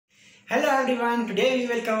Hello everyone, today we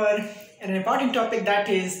will cover an important topic that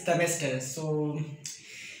is thermistor. So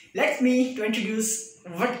let me to introduce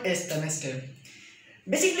what is thermistor.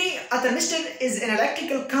 Basically, a thermistor is an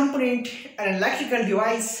electrical component, an electrical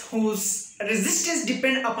device whose resistance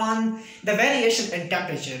depend upon the variation in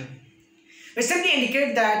temperature. We simply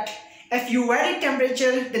indicate that if you vary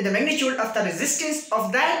temperature, then the magnitude of the resistance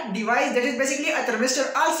of that device, that is basically a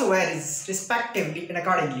thermistor, also varies respectively and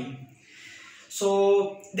accordingly.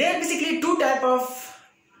 So there are basically two type of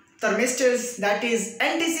thermistors, that is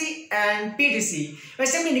NTC and PTC. We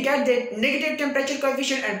simply indicate the negative temperature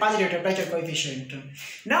coefficient and positive temperature coefficient.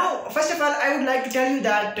 Now, first of all, I would like to tell you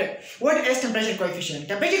that what is temperature coefficient.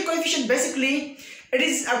 Temperature coefficient basically it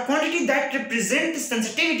is a quantity that represents the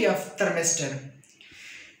sensitivity of thermistor.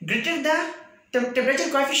 Greater the temperature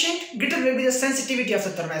coefficient, greater will be the sensitivity of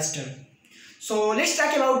the thermistor. So let's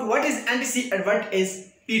talk about what is NTC and what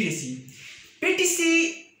is PTC.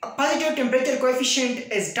 PTC, positive temperature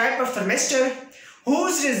coefficient, is type of thermistor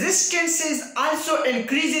whose resistance also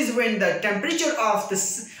increases when the temperature of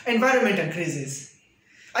the environment increases.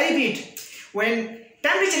 I repeat, when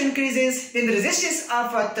temperature increases, then the resistance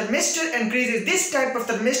of a thermistor increases. This type of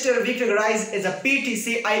thermistor we categorize as a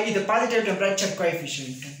PTC, i.e. the positive temperature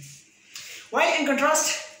coefficient. While in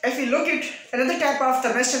contrast, if we look at another type of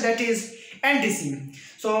thermistor, that is NTC.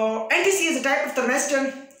 So NTC is a type of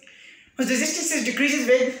thermistor whose resistance decreases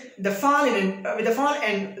with the fall in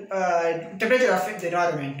temperature of the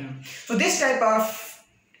environment. So this type of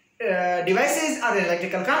devices are an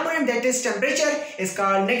electrical component, that is temperature is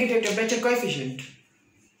called negative temperature coefficient.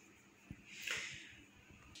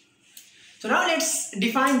 So now let's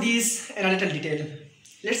define these in a little detail.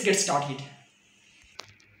 Let's get started.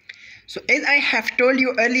 So as I have told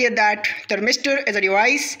you earlier that thermistor is a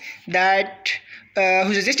device that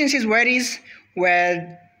whose resistance varies with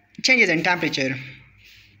changes in temperature.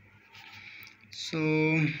 So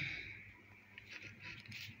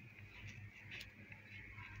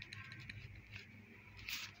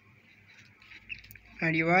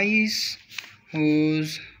a device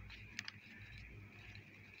whose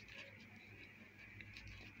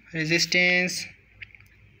resistance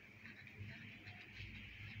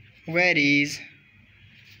varies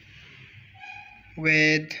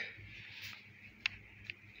with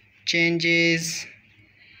changes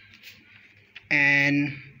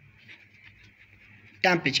and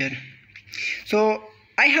temperature. So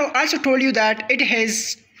I have also told you that it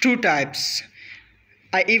has two types.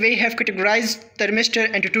 We have categorized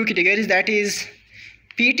thermistor into two categories, that is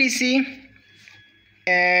PTC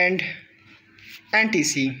and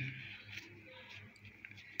NTC.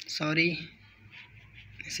 Sorry,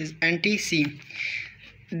 this is NTC.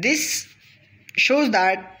 This shows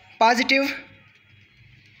that positive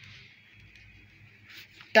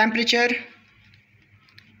temperature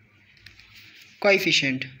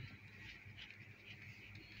coefficient,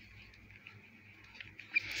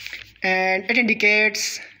 and it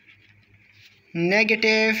indicates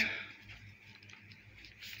negative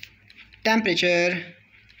temperature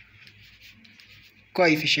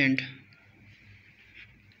coefficient.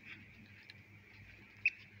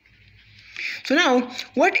 So now,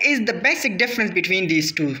 what is the basic difference between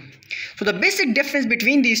these two? So the basic difference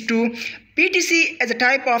between these two, PTC is a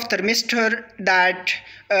type of thermistor that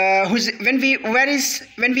when we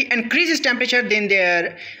increase temperature, then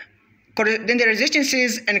their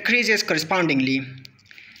resistances increases correspondingly.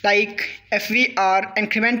 Like if we are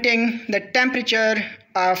incrementing the temperature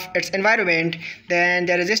of its environment, then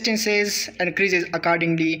the resistances increases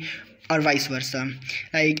accordingly, or vice versa.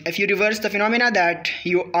 Like if you reverse the phenomena that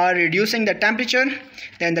you are reducing the temperature,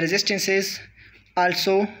 then the resistances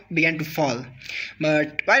also begin to fall.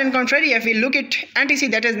 But while in contrary, if we look at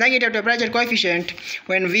NTC, that is negative temperature coefficient,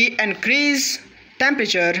 when we increase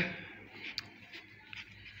temperature,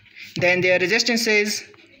 then their resistances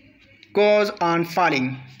goes on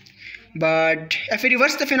falling. But if we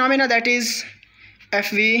reverse the phenomena, that is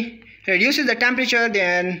if we reduce the temperature,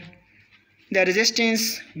 then the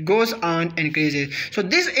resistance goes on increases. So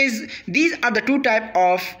these are the two type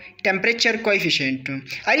of temperature coefficient.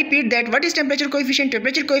 I repeat that what is temperature coefficient?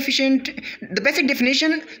 Temperature coefficient, the basic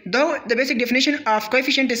definition, though the basic definition of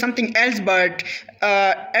coefficient is something else, but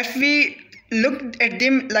if we look at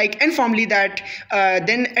them like informally, that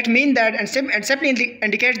then it means that and simply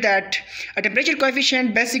indicates that a temperature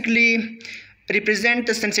coefficient basically represent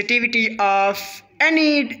the sensitivity of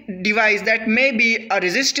any device, that may be a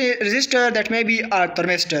resistor, that may be a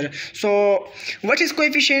thermistor. So what is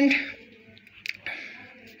coefficient?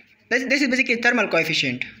 This is basically thermal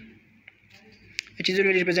coefficient, which is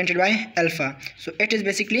usually represented by alpha. So it is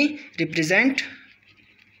basically represent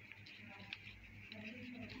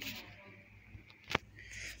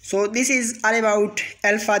So this is all about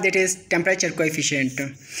alpha, that is temperature coefficient.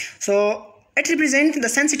 So it represents the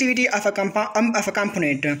sensitivity of a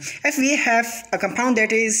component. If we have a compound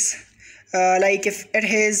that is like if it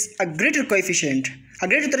has a greater coefficient, a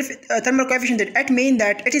greater thermal coefficient, that it means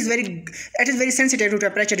that it is very sensitive to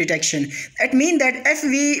temperature detection. It means that if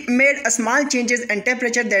we made a small changes in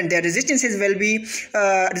temperature, then their resistances will be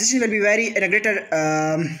very in a greater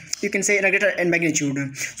you can say in a greater in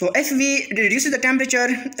magnitude. So if we reduce the temperature,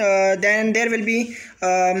 then there will be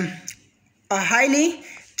a highly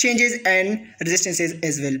changes in resistances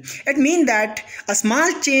as well. It means that a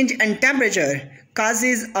small change in temperature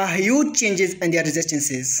causes a huge changes in their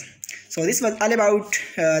resistances. So this was all about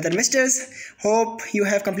thermistors. Hope you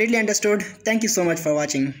have completely understood. Thank you so much for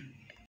watching.